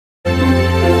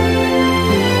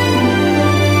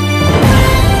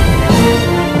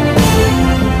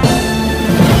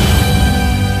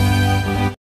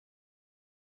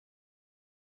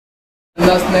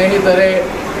ನನ್ನ ಸ್ನೇಹಿತರೆ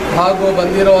ಹಾಗೂ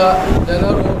ಬಂದಿರುವ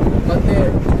ಜನರು ಮತ್ತು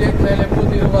ಸ್ಟೇಜ್ ಮೇಲೆ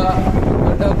ಕೂತಿರುವ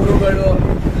ದೊಡ್ಡ ಗುರುಗಳು,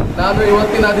 ನಾನು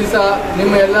ಇವತ್ತಿನ ದಿವಸ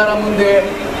ನಿಮ್ಮ ಎಲ್ಲರ ಮುಂದೆ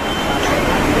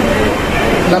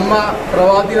ನಮ್ಮ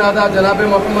ಪ್ರವಾದಿಯಾದ ಜನಾಬೆ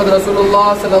ಮೊಹಮ್ಮದ್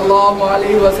ರಸೂಲುಲ್ಲಾಹ್ ಸಲ್ಲಲ್ಲಾಹು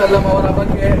ಅಲೈಹಿ ವಸಲ್ಲಂ ಅವರ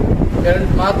ಬಗ್ಗೆ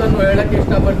ಎರಡು ಮಾತನ್ನು ಹೇಳಕ್ಕೆ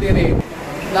ಇಷ್ಟಪಡ್ತೀನಿ.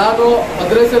 ನಾನು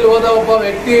ಮದ್ರಸೆಯಲ್ಲಿ ಓದ ಒಬ್ಬ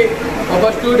ವ್ಯಕ್ತಿ, ಒಬ್ಬ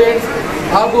ಸ್ಟೂಡೆಂಟ್ಸ್,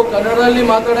 ಹಾಗೂ ಕನ್ನಡದಲ್ಲಿ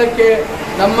ಮಾತಾಡೋಕ್ಕೆ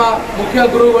ನಮ್ಮ ಮುಖ್ಯ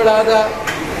ಗುರುಗಳಾದ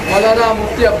ಮೌಲಾನಾ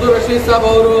ಮುಫ್ತಿ ಅಬ್ದುಲ್ ರಶೀದ್ ಸಾಬ್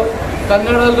ಅವರು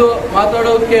ಕನ್ನಡದಲ್ಲೂ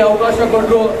ಮಾತಾಡೋದಕ್ಕೆ ಅವಕಾಶ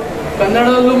ಕೊಟ್ಟರು.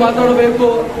 ಕನ್ನಡದಲ್ಲೂ ಮಾತಾಡಬೇಕು,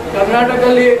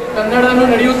 ಕರ್ನಾಟಕದಲ್ಲಿ ಕನ್ನಡನೂ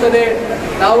ನಡೆಯುತ್ತದೆ.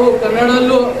 ನಾವು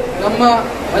ಕನ್ನಡದಲ್ಲೂ ನಮ್ಮ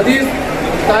ಹದೀಸ್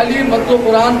ತಾಲೀಮ್ ಮತ್ತು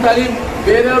ಕುರಾನ್ ತಾಲೀಮ್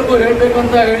ಬೇರೆಯವ್ರಿಗೂ ಹೇಳಬೇಕು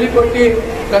ಅಂತ ಹೇಳಿಕೊಟ್ಟು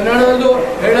ಕನ್ನಡದಲ್ಲೂ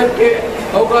ಹೇಳೋಕ್ಕೆ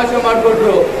ಅವಕಾಶ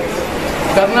ಮಾಡಿಕೊಟ್ರು.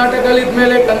 ಕರ್ನಾಟಕದಲ್ಲಿ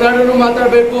ಇದ್ಮೇಲೆ ಕನ್ನಡನೂ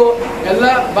ಮಾತಾಡಬೇಕು, ಎಲ್ಲ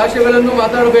ಭಾಷೆಗಳನ್ನು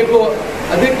ಮಾತಾಡಬೇಕು.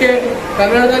 ಅದಕ್ಕೆ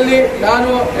ಕನ್ನಡದಲ್ಲಿ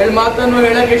ನಾನು ಎರಡು ಮಾತನ್ನು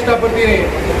ಹೇಳಕ್ಕೆ ಇಷ್ಟಪಡ್ತೀನಿ.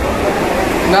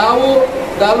 ನಾವು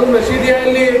ದಾರುಲ್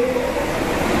ರಶೀದಿಯಲ್ಲಿ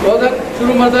ಓದಕ್ಕೆ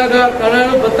ಶುರು ಮಾಡಿದಾಗ ಕನ್ನಡ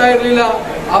ಬರ್ತಾ ಇರಲಿಲ್ಲ.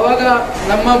 ಆವಾಗ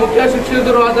ನಮ್ಮ ಮುಖ್ಯ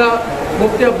ಶಿಕ್ಷಕರು ಆದ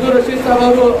ಮುಫ್ತಿ ಅಬ್ದುಲ್ ರಶೀದ್ ಸಾಬ್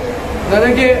ಅವರು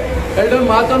ನನಗೆ ಎರಡು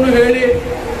ಮಾತನ್ನು ಹೇಳಿ,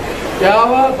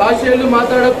 ಯಾವ ಭಾಷೆಯಲ್ಲೂ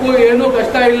ಮಾತಾಡೋಕ್ಕೂ ಏನೂ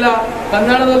ಕಷ್ಟ ಇಲ್ಲ,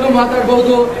 ಕನ್ನಡದಲ್ಲೂ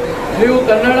ಮಾತಾಡ್ಬೋದು. ನೀವು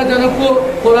ಕನ್ನಡ ಜನಕ್ಕೂ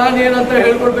ಕುರಾನ್ ಏನಂತ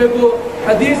ಹೇಳ್ಕೊಡ್ಬೇಕು,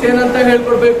 ಹದೀಸ್ ಏನಂತ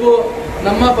ಹೇಳ್ಕೊಡ್ಬೇಕು.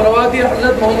 ನಮ್ಮ ಪ್ರವಾದಿ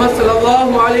ಹಜರತ್ ಮೊಹಮ್ಮದ್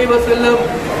ಸಲ್ಲಲ್ಲಾಹು ಅಲೈಹಿ ವಸಲ್ಲಂ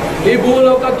ಈ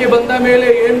ಭೂಲೋಕಕ್ಕೆ ಬಂದ ಮೇಲೆ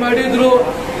ಏನು ಮಾಡಿದ್ರು,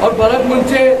 ಅವ್ರು ಬರೋಕ್ಕೆ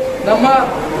ಮುಂಚೆ ನಮ್ಮ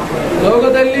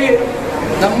ಲೋಕದಲ್ಲಿ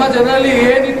ನಮ್ಮ ಜನರಲ್ಲಿ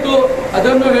ಏನಿತ್ತು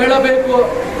ಅದನ್ನು ಹೇಳಬೇಕು.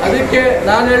 ಅದಕ್ಕೆ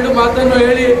ನಾನು ಎರಡು ಮಾತನ್ನು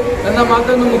ಹೇಳಿ ನನ್ನ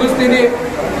ಮಾತನ್ನು ಮುಗಿಸ್ತೀನಿ.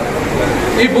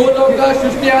 ಈ ಭೂಲೋಕ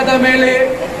ಸೃಷ್ಟಿಯಾದ ಮೇಲೆ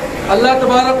ಅಲ್ಲಾಹ್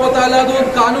ತಬಾರಕ ವ ತಆಲಾದು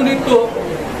ಕಾನೂನಿತ್ತು.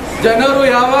 ಜನರು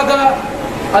ಯಾವಾಗ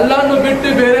ಅಲ್ಲಾಹ್ನು ಬಿಟ್ಟು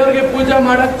ಬೇರೆಯವರಿಗೆ ಪೂಜೆ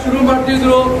ಮಾಡಕ್ ಶುರು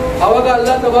ಮಾಡ್ತಿದ್ರು, ಅವಾಗ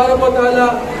ಅಲ್ಲಾಹ್ ತಬಾರಕ ವ ತಆಲಾ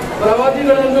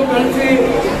ಪ್ರವಾದಿಗಳನ್ನು ಕಳಿಸಿ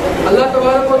ಅಲ್ಲಾಹ್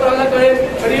ತಬಾರಕ ವ ತಆಲಾ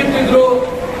ಕರೆಯುತ್ತಿದ್ರು.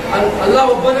 ಅಲ್ಲಾಹ್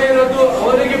ಒಬ್ಬನೇ ಇರೋದು,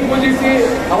 ಅವರಿಗೆ ಪೂಜಿಸಿ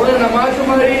ಅವರ ನಮಾಜ್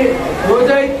ಮಾಡಿ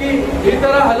ರೋಜಾ ಇಕ್ಕಿ ಈ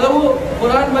ತರ ಹಲವು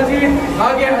ಕುರಾನ್ ಮಜೀದ್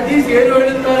ಹಾಗೆ ಹದೀಸ್ ಏನು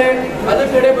ಹೇಳುತ್ತಾರೆ ಅದರ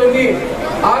ಕಡೆ ಬನ್ನಿ.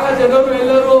 ಆಗ ಜನರು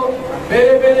ಎಲ್ಲರೂ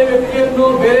ಬೇರೆ ಬೇರೆ ವ್ಯಕ್ತಿಯನ್ನು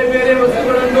ಬೇರೆ ಬೇರೆ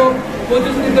ವಸ್ತುಗಳನ್ನು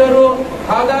ಪೂಜಿಸುತ್ತಿದ್ದರು.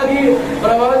 ಹಾಗಾಗಿ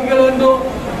ಪ್ರವಾದಿಗಳನ್ನು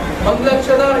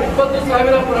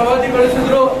 1,20,000 ಪ್ರವಾದಿ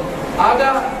ಕಳಿಸಿದ್ರು. ಆಗ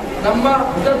ನಮ್ಮ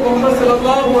ಹಜರತ್ ಮೊಹಮ್ಮದ್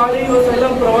ಸಲ್ಲಲ್ಲಾಹು ಅಲೈಹಿ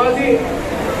ವಸಲ್ಲಂ ಪ್ರವಾದಿ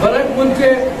ಬರಕ್ ಮುಂಚೆ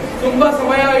ತುಂಬಾ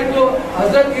ಸಮಯ ಆಯಿತು.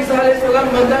 ಹಜರತ್ ಈಸಾ ಅಲೈಹಿಸ್ಸಲಾಂ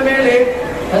ಬಂದ ಮೇಲೆ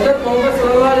ಹಜರತ್ ಮೊಹಮ್ಮದ್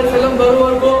ಸಲ್ಲಲ್ಲಾಹು ಅಲೈಹಿ ವಸಲ್ಲಂ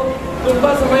ಬರುವವರೆಗೂ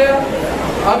ತುಂಬಾ ಸಮಯ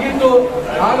ಆಗಿತ್ತು.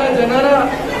 ಆಗ ಜನರ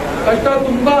ಕಷ್ಟ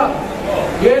ತುಂಬಾ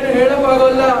ಏನು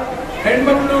ಹೇಳಕ್ಕಾಗಲ್ಲ.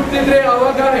 ಹೆಣ್ಮಕ್ಳು ಹುಟ್ಟಿದ್ರೆ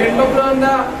ಅವಾಗ ಹೆಣ್ಮಕ್ಳನ್ನ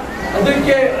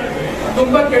ಅದಕ್ಕೆ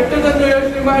ತುಂಬಾ ಕೆಟ್ಟದನ್ನು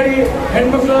ಯೋಚನೆ ಮಾಡಿ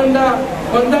ಹೆಣ್ಮಕ್ಳನ್ನ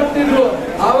ಕೊಂದಾಕ್ತಿದ್ರು.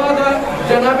 ಆವಾಗ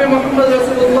ಜನಾಬೆ ಮೊಹಮ್ಮದ್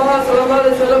ರಸೂಲುಲ್ಲಾಹ್ ಸಲ್ಲಲ್ಲಾಹು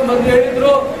ಅಲೈಹಿ ವಸಲ್ಲಂ ಬಂದು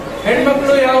ಹೇಳಿದ್ರು,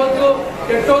 ಹೆಣ್ಮಕ್ಳು ಯಾವತ್ತೂ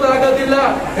ಕೆಟ್ಟೋದಾಗೋದಿಲ್ಲ,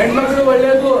 ಹೆಣ್ಮಕ್ಳು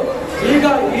ಒಳ್ಳೆಯದು. ಈಗ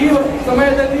ಈ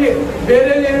ಸಮಯದಲ್ಲಿ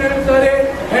ಬೇರೆ ಏನ್ ಹೇಳ್ತಾರೆ,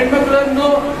 ಹೆಣ್ಮಕ್ಳನ್ನು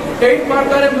ಟೈಟ್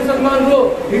ಮಾಡ್ತಾರೆ ಮುಸಲ್ಮಾನರು,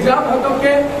 ಹಿಜಾಬ್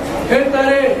ಹಾಕೋಕೆ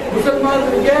ಹೇಳ್ತಾರೆ.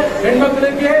 ಮುಸಲ್ಮಾನರಿಗೆ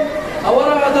ಹೆಣ್ಮಕ್ಳಿಗೆ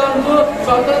ಅವರಾದ ಒಂದು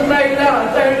ಸ್ವಾತಂತ್ರ್ಯ ಇಲ್ಲ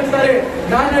ಅಂತ ಹೇಳ್ತಾರೆ.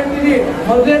 ನಾನು ಹೇಳ್ತೀನಿ,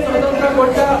 ಮೊದಲೇ ಸ್ವಾತಂತ್ರ್ಯ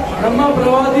ಕೊಟ್ಟ ನಮ್ಮ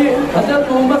ಪ್ರವಾದಿ ಹಜರತ್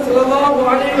ಮೊಹಮ್ಮದ್ ಸಲ್ಲಲ್ಲಾಹು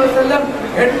ಅಲೈಹಿ ವಸಲ್ಲಂ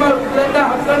ಹೆಣ್ಮಕ್ಳನ್ನ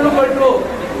ಹಕ್ಕನ್ನು ಕೊಟ್ರು.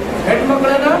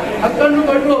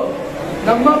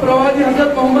 ನಮ್ಮ ಪ್ರವಾದಿ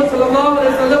ಹಜರತ್ ಮೊಹಮ್ಮದ್ ಸಲ್ಲಲ್ಲಾಹು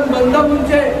ಅಲೈಹಿ ವಸಲ್ಲಂ ಬಂದ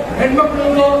ಮುಂಚೆ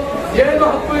ಹೆಣ್ಮಕ್ಳು ಏನು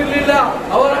ಹಕ್ಕು ಇರಲಿಲ್ಲ.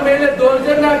 ಅವರ ಮೇಲೆ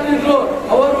ದೌರ್ಜನ್ಯ ಆಗ್ತಿದ್ರು.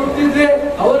 ಅವರು ಹುಟ್ಟಿದ್ರೆ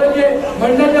ಅವರಿಗೆ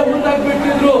ಮಣ್ಣಲ್ಲೇ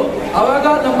ಹೂತಾಕ್ಬಿಟ್ಟಿದ್ರು. ಅವಾಗ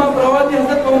ನಮ್ಮ ಪ್ರವಾದಿ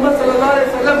ಹಜರತ್ ಮೊಹಮ್ಮದ್ ಸಲ್ಲಲ್ಲಾಹು ಅಲೈಹಿ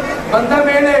ವಸಲ್ಲಂ ಬಂದ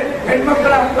ಮೇಲೆ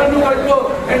ಹೆಣ್ಮಕ್ಳ ಹಕ್ಕನ್ನು ಕೊಟ್ಟರು,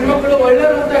 ಹೆಣ್ಮಕ್ಳು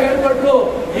ಒಳ್ಳೆಯರು ಅಂತ ಹೇಳ್ಕೊಟ್ರು.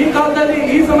 ಈ ಕಾಲದಲ್ಲಿ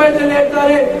ಈ ಸಮಯದಲ್ಲಿ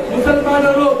ಹೇಳ್ತಾರೆ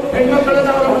ಮುಸಲ್ಮಾನರು ಹೆಣ್ಮಕ್ಳನ್ನ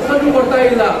ಅವರ ಹಕ್ಕನ್ನು ಕೊಡ್ತಾ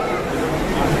ಇಲ್ಲ.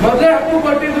 ಮೊದಲೇ ಹಕ್ಕು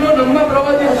ಕೊಟ್ಟಿದ್ರು ನಮ್ಮ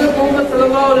ಪ್ರವಾದಿ ಹಜರತ್ ಮೊಹಮ್ಮದ್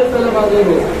ಸಲ್ಲಲ್ಲಾಹು ಅಲೈಹಿ ವಸಲ್ಲಂ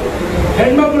ಆದರು.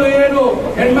 ಹೆಣ್ಮಕ್ಳು ಏನು,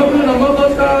 ಹೆಣ್ಮಕ್ಳು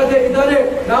ನಮಗೋಸ್ಕರ ಇದ್ದಾರೆ,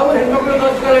 ನಾವು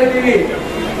ಹೆಣ್ಮಕ್ಳಿಗೋಸ್ಕರ ಇದ್ದೀವಿ.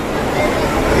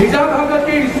 ಹಿಜಾಬ್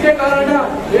ಹಾಕಕ್ಕೆ ಇಷ್ಟೇ ಕಾರಣ,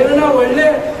 ಏನನ್ನ ಒಳ್ಳೆ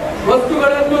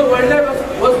ವಸ್ತುಗಳನ್ನು ಒಳ್ಳೆ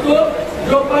ವಸ್ತು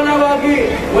ಜೋಪಾನವಾಗಿ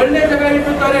ಒಳ್ಳೆ ಜಾಗ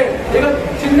ಇಟ್ಟುತ್ತಾರೆ. ಈಗ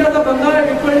ಚಿನ್ನದ ಬಂಗಾರ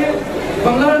ಇಟ್ಕೊಳ್ಳಿ,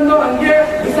 ಬಂಗಾರವನ್ನು ಹಂಗೆ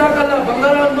ಬಿಸಾಕಲ್ಲ,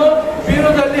 ಬಂಗಾರವನ್ನು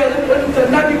ಬೀರುದಲ್ಲಿ ಅದನ್ನು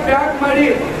ಚೆನ್ನಾಗಿ ಪ್ಯಾಕ್ ಮಾಡಿ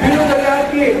ಬೀರುದಲ್ಲಿ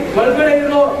ಹಾಕಿ ಒಳಗಡೆ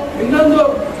ಇರೋ ಇನ್ನೊಂದು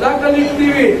ಲಾಕಲ್ಲಿ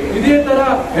ಇಡ್ತೀವಿ. ಇದೇ ತರ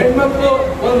ಹೆಣ್ಮಕ್ಳು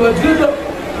ಒಂದು ವಜ್ರದ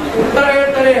ಉತ್ತರ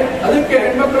ಹೇಳ್ತಾರೆ, ಅದಕ್ಕೆ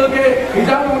ಹೆಣ್ಮಕ್ಳಿಗೆ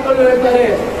ಹಿಜಾಬ್ ಮಕ್ಕಳು ಹೇಳ್ತಾರೆ,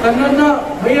 ತನ್ನನ್ನ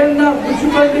ಮೈಯನ್ನ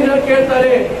ಮುಚ್ಚಿಕೊಂಡು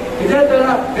ಕೇಳ್ತಾರೆ. ಇದೇ ತರ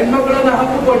ಹೆಣ್ಮಕ್ಳನ್ನ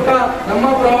ಹಕ್ಕು ಕೊಟ್ಟ ನಮ್ಮ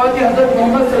ಪ್ರವಾದಿ ಹಜರತ್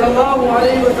ಮೊಹಮ್ಮದ್ ಸಲ್ಲಲ್ಲಾಹು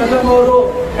ಅಲೈಹಿ ವಸಲ್ಲಂ ಅವರು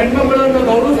ಹೆಣ್ಮಕ್ಳನ್ನು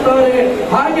ಗೌರವಿಸ್ತಾರೆ.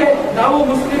 ಹಾಗೆ ನಾವು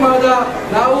ಮುಸ್ಲಿಂ ಆದ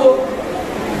ನಾವು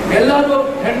ಎಲ್ಲರೂ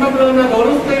ಹೆಣ್ಮಕ್ಳನ್ನ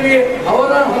ಗೌರವಿಸ್ತೀವಿ,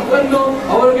 ಅವರ ಹಕ್ಕನ್ನು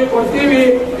ಅವರಿಗೆ ಕೊಡ್ತೀವಿ.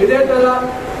 ಇದೇ ತರ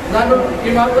ನಾನು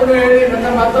ಈ ಮಾತನ್ನು ಹೇಳಿ ನನ್ನ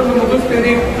ಮಾತನ್ನು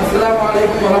ಮುಗಿಸ್ತೀನಿ. ಅಸ್ಸಲಾಮು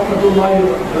ಅಲೈಕುಂ ವರಹ್ಮತುಲ್ಲಾಹಿ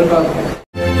ವಬರಕಾತುಹು.